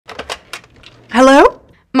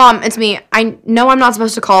Mom, it's me. I know I'm not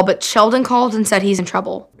supposed to call, but Sheldon called and said he's in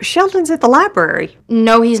trouble. Sheldon's at the library.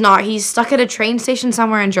 No, he's not. He's stuck at a train station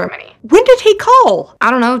somewhere in Germany. When did he call? I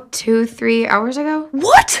don't know, 2-3 hours ago?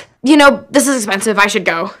 What? You know, this is expensive. I should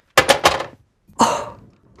go. Oh,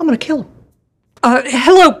 I'm gonna kill him.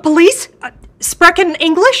 Hello, police? Sprechen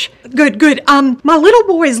English? Good. My little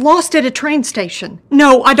boy is lost at a train station.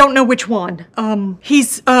 No, I don't know which one.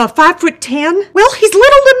 He's 5'10". Well, he's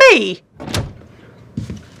little to me.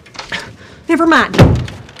 Never mind.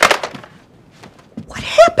 What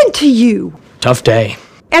happened to you? Tough day.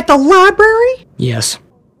 At the library? Yes.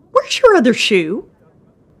 Where's your other shoe?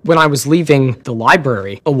 When I was leaving the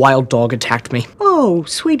library, a wild dog attacked me. Oh,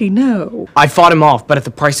 sweetie, no. I fought him off, but at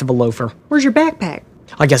the price of a loafer. Where's your backpack?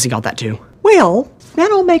 I guess he got that too. Well,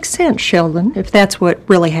 that all makes sense, Sheldon, if that's what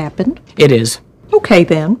really happened. It is. Okay,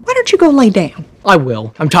 then. Why don't you go lay down? I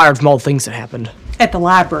will. I'm tired from all the things that happened. At the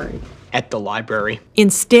library. At the library.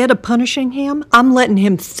 Instead of punishing him, I'm letting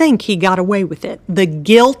him think he got away with it. The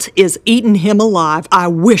guilt is eating him alive. I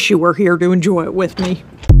wish you were here to enjoy it with me.